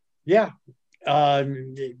 Yeah.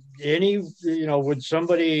 Would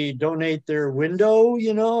somebody donate their window,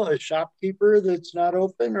 a shopkeeper that's not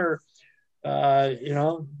open, or,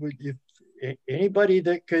 if anybody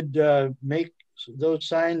that could make those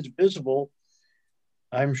signs visible,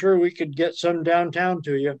 I'm sure we could get some downtown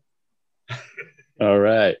to you. All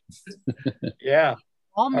right. Yeah.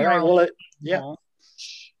 All right. Well,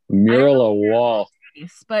 mural a wall.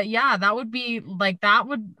 But yeah, that would be that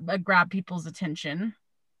would grab people's attention.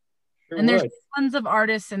 Sure and there's would. tons of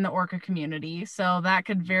artists in the Orca community, so that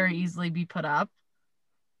could very easily be put up.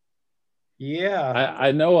 Yeah.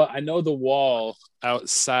 I know the wall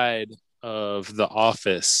outside of the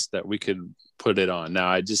office that we could put it on. Now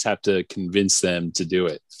I just have to convince them to do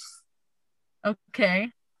it. Okay.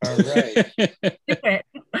 All right. Do it.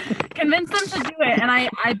 Convince them to do it, and I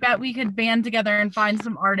bet we could band together and find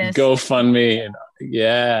some artists. GoFundMe, and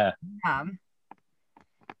yeah. I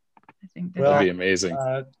think that'd be amazing.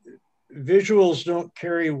 Visuals don't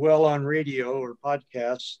carry well on radio or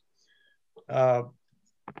podcasts,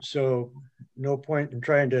 so no point in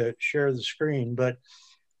trying to share the screen. But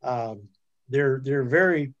they're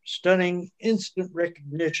very stunning, instant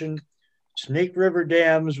recognition. Snake River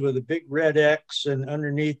dams with a big red X, and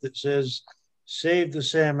underneath it says, "Save the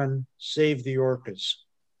salmon, save the orcas."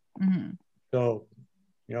 Mm-hmm. So,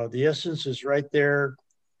 the essence is right there,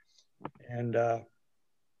 and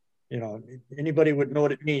anybody would know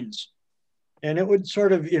what it means. And it would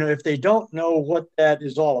sort of, if they don't know what that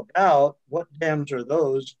is all about, what dams are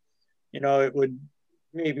those, it would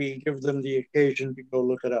maybe give them the occasion to go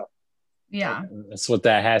look it up. Yeah. That's what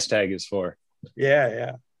that hashtag is for.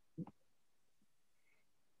 Yeah.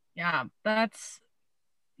 Yeah.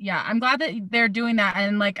 I'm glad that they're doing that.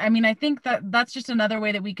 And I think that that's just another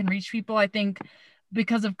way that we can reach people. I think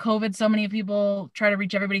because of COVID, so many people try to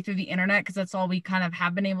reach everybody through the internet because that's all we kind of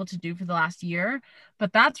have been able to do for the last year.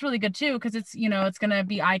 But that's really good too, because it's, it's going to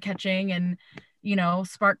be eye-catching and,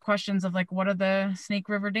 spark questions of what are the Snake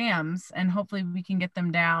River dams, and hopefully we can get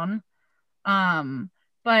them down.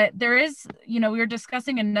 But there is, we were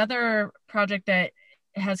discussing another project that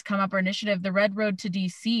has come up, our initiative, the Red Road to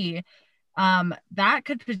DC. That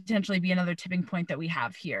could potentially be another tipping point that we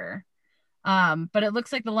have here. But it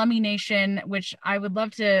looks like the Lummi Nation, which I would love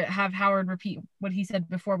to have Howard repeat what he said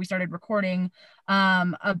before we started recording,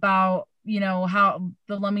 about, how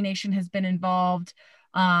the Lummi Nation has been involved,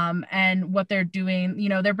 and what they're doing.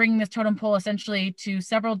 They're bringing this totem pole essentially to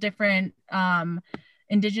several different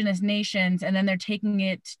indigenous nations, and then they're taking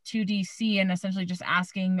it to DC and essentially just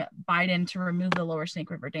asking Biden to remove the lower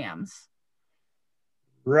Snake River dams.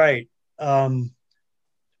 Right.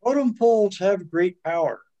 Totem poles have great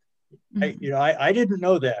power. Mm-hmm. I didn't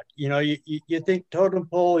know that. You think totem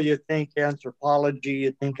pole, you think anthropology,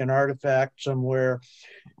 you think an artifact somewhere,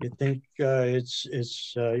 you think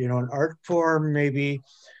it's an art form maybe.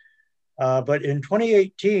 But in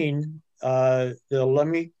 2018, the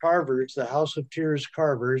Lummi carvers, the House of Tears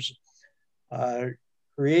carvers,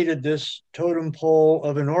 created this totem pole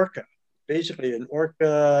of an orca. Basically an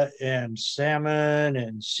orca and salmon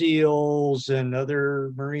and seals and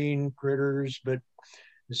other marine critters, but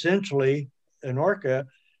essentially an orca.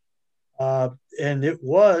 And it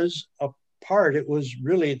was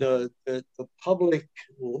really the public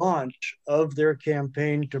launch of their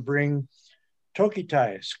campaign to bring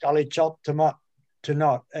Tokitai,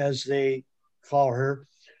 Skalitchaltanot, as they call her,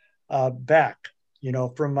 back,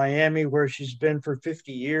 from Miami, where she's been for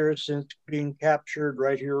 50 years since being captured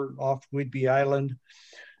right here off Whidbey Island,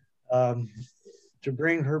 to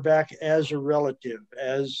bring her back as a relative,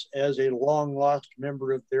 as a long lost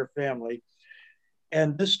member of their family.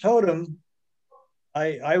 And this totem,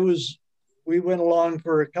 we went along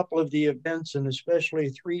for a couple of the events, and especially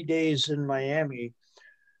 3 days in Miami,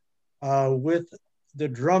 with the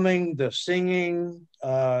drumming, the singing,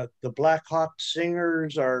 the Black Hawk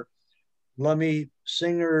singers are Lummi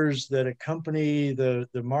singers that accompany the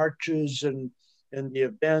marches and the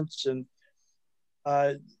events. And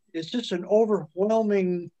it's just an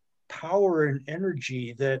overwhelming power and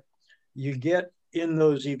energy that you get in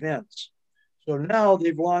those events. So now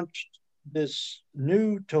they've launched this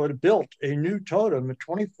new totem, built a new totem, a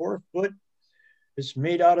 24-foot. It's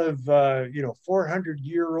made out of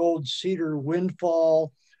 400-year-old cedar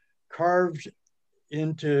windfall, carved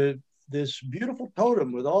into this beautiful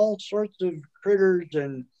totem with all sorts of critters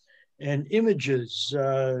and images,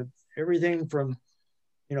 everything from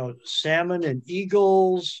salmon and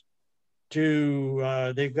eagles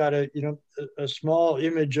to they've got a small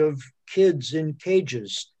image of kids in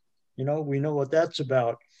cages. We know what that's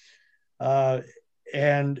about,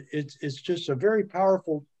 and it's just a very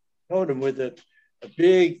powerful totem with a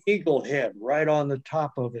big eagle head right on the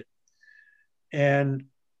top of it. And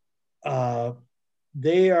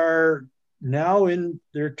they are now in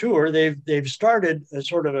their tour. They've started a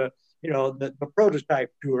sort of the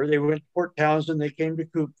prototype tour. They went to Port Townsend, they came to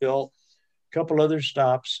Coupeville, a couple other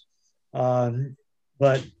stops,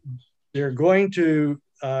 but they're going to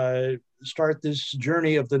start this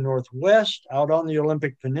journey of the Northwest out on the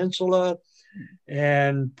Olympic Peninsula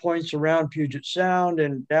and points around Puget Sound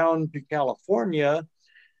and down to California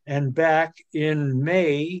and back in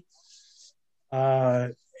May.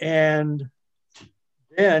 And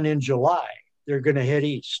then in July, they're going to head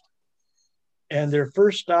east. And their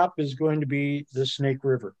first stop is going to be the Snake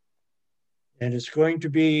River. And it's going to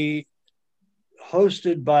be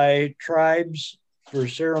hosted by tribes for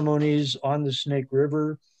ceremonies on the Snake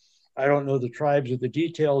River. I don't know the tribes or the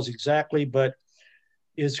details exactly, but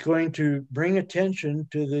it's going to bring attention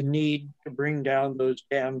to the need to bring down those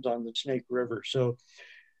dams on the Snake River. So,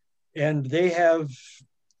 and they have,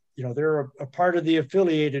 they're a part of the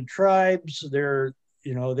affiliated tribes. They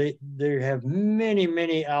have many,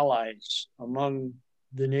 many allies among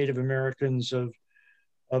the Native Americans of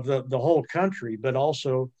of the whole country, but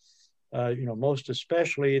also, most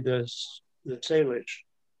especially the Salish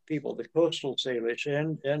people, the coastal Salish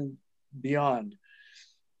and beyond.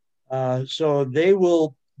 So they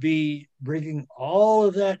will be bringing all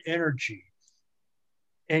of that energy.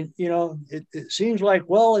 And, it seems like,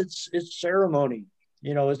 well, it's ceremony,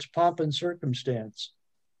 it's pomp and circumstance,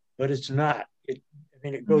 but it's not.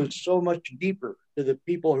 It goes so much deeper to the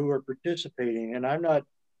people who are participating. And I'm not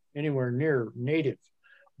anywhere near native,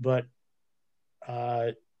 but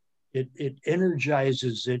it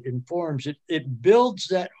energizes, it informs, it builds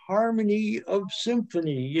that harmony of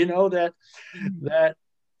symphony, that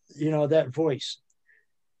voice.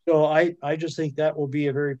 So I just think that will be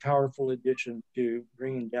a very powerful addition to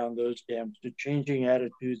bringing down those dams, to changing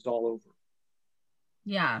attitudes all over.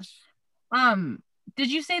 Yeah. Did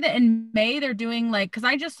you say that in May they're doing because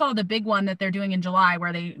I just saw the big one that they're doing in July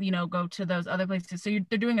where they, go to those other places. So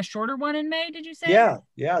they're doing a shorter one in May, did you say?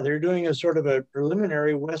 Yeah. They're doing a sort of a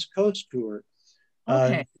preliminary West Coast tour.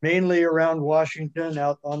 Okay. Mainly around Washington,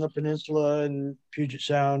 out on the peninsula and Puget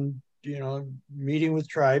Sound, meeting with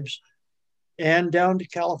tribes. And down to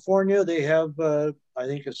California, they have, I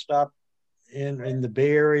think, a stop in the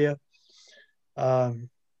Bay Area.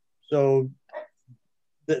 So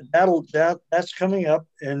that's coming up,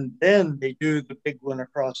 and then they do the big one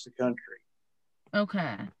across the country.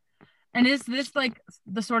 Okay. And is this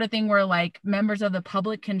the sort of thing where members of the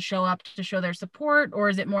public can show up to show their support, or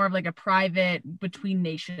is it more of a private between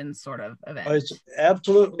nations sort of event? It's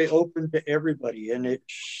absolutely open to everybody, and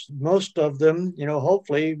most of them,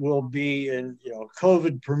 hopefully will be, and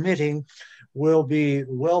COVID permitting, will be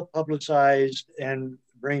well publicized and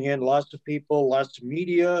bring in lots of people, lots of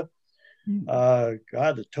media. God,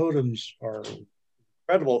 the totems are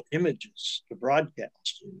incredible images to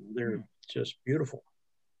broadcast. They're just beautiful.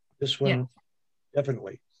 This one,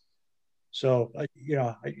 definitely. So,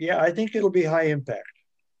 I think it'll be high impact.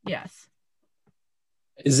 Yes.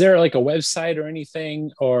 Is there a website or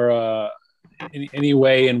anything, or any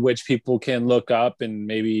way in which people can look up and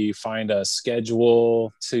maybe find a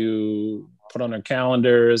schedule to put on their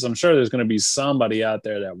calendars? I'm sure there's going to be somebody out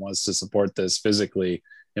there that wants to support this physically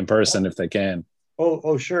in person if they can.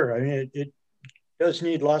 Oh, sure. It does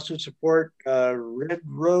need lots of support. Red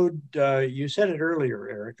Road, you said it earlier,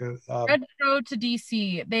 Erica. Red Road to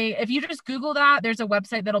DC. If you just Google that, there's a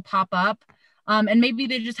website that'll pop up. And maybe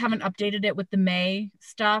they just haven't updated it with the May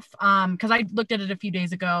stuff. Because I looked at it a few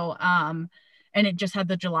days ago. And it just had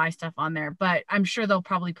the July stuff on there, but I'm sure they'll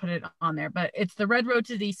probably put it on there. But it's the Red Road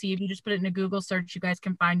to DC. If you just put it in a Google search, you guys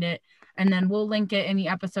can find it, and then we'll link it in the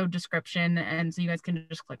episode description, and so you guys can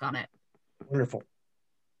just click on it. Wonderful.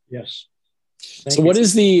 Yes. So what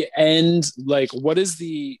is the end, what is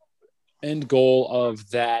the end goal of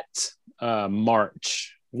that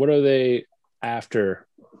march? What are they after?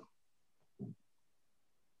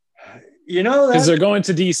 Because they're going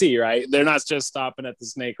to DC, right? They're not just stopping at the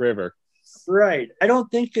Snake River. Right. I don't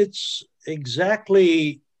think it's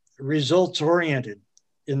exactly results oriented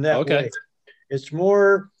in that way. It's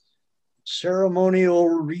more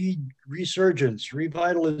ceremonial resurgence,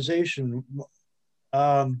 revitalization.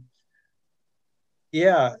 That's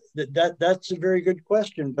a very good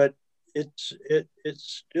question, but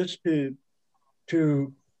it's just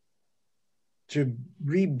to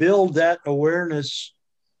rebuild that awareness,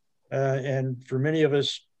 and for many of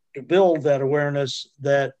us to build that awareness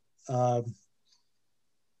that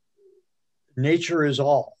nature is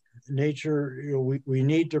all. Nature, we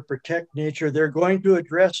need to protect nature. They're going to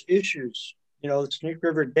address issues, the Snake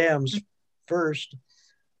River dams first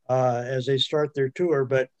as they start their tour,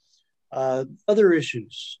 but other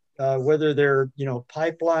issues, whether they're,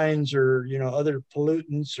 pipelines or, other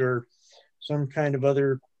pollutants or some kind of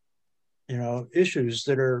other, issues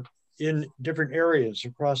that are in different areas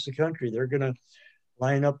across the country. They're going to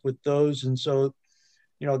line up with those. And so,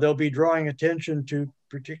 they'll be drawing attention to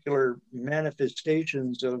particular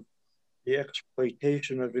manifestations of the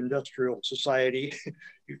exploitation of industrial society,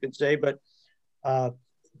 you could say. But,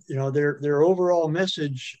 their overall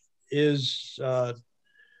message is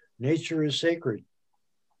nature is sacred.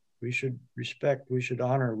 We should respect, we should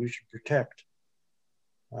honor, we should protect.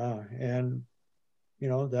 And,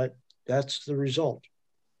 that's the result.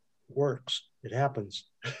 It works. It happens.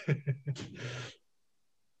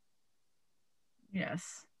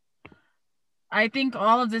 Yes. I think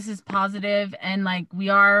all of this is positive, and we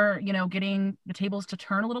are, getting the tables to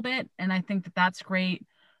turn a little bit. And I think that that's great.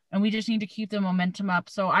 And we just need to keep the momentum up.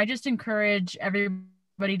 So I just encourage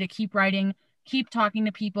everybody to keep writing, keep talking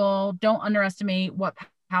to people. Don't underestimate what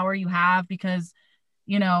power you have, because,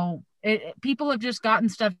 people have just gotten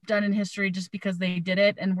stuff done in history just because they did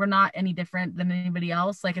it, and we're not any different than anybody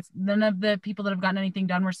else. Like, it's none of the people that have gotten anything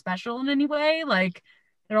done were special in any way. Like,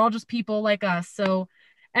 they're all just people like us. So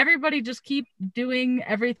everybody just keep doing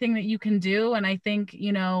everything that you can do. And I think,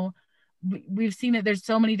 you know, we've seen that there's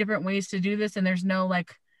so many different ways to do this, and there's no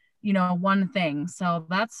like, you know, one thing. So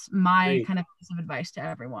that's my kind of piece of advice to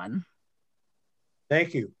everyone.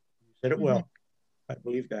 Thank you. You said it well. I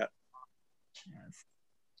believe that. Yes.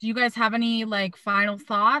 Do you guys have any like final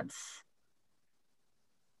thoughts?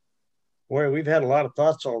 Boy, we've had a lot of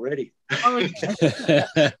thoughts already. Oh,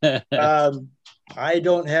 I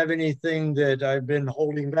don't have anything that I've been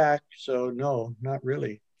holding back, so no, not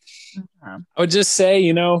really. I would just say,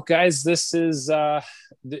 you know, guys, this is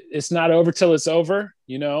it's not over till it's over.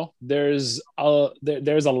 You know, there's a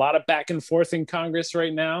lot of back and forth in Congress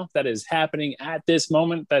right now that is happening at this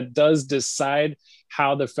moment that does decide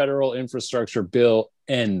how the federal infrastructure bill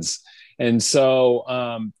ends. And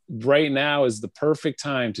so right now is the perfect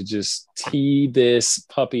time to just tee this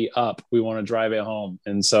puppy up. We want to drive it home.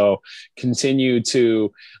 And so continue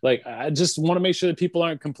to, like, I just want to make sure that people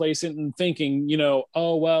aren't complacent and thinking, you know,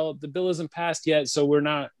 oh, well, the bill isn't passed yet, so we're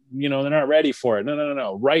not, you know, they're not ready for it.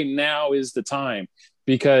 No. Right now is the time,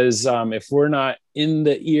 because if we're not in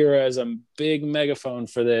the ear as a big megaphone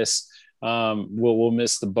for this, we'll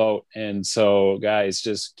miss the boat. And so, guys,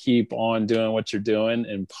 just keep on doing what you're doing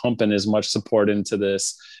and pumping as much support into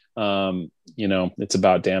this. You know, it's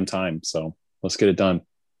about damn time. So let's get it done.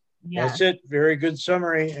 yeah. That's it. Very good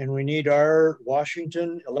summary. And we need our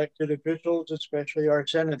Washington elected officials, especially our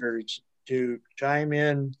senators, to chime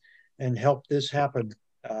in and help this happen.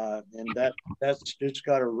 And that's just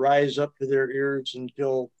got to rise up to their ears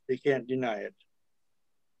until they can't deny it.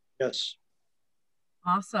 Yes.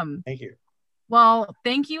 Awesome. Thank you. Well,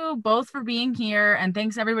 thank you both for being here, and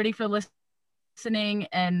thanks everybody for listening.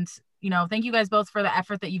 And, you know, thank you guys both for the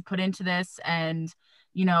effort that you've put into this, and,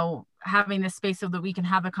 you know, having this space so that we can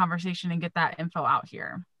have a conversation and get that info out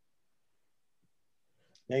here.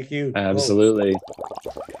 Thank you. Absolutely.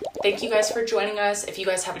 Thank you guys for joining us. If you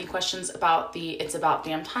guys have any questions about the It's About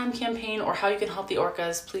Damn Time campaign or how you can help the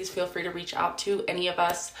orcas, please feel free to reach out to any of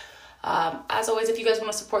us. As always, if you guys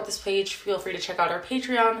want to support this page, feel free to check out our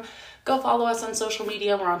Patreon. Go follow us on social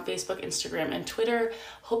media. We're on Facebook, Instagram, and Twitter.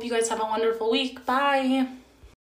 Hope you guys have a wonderful week. Bye.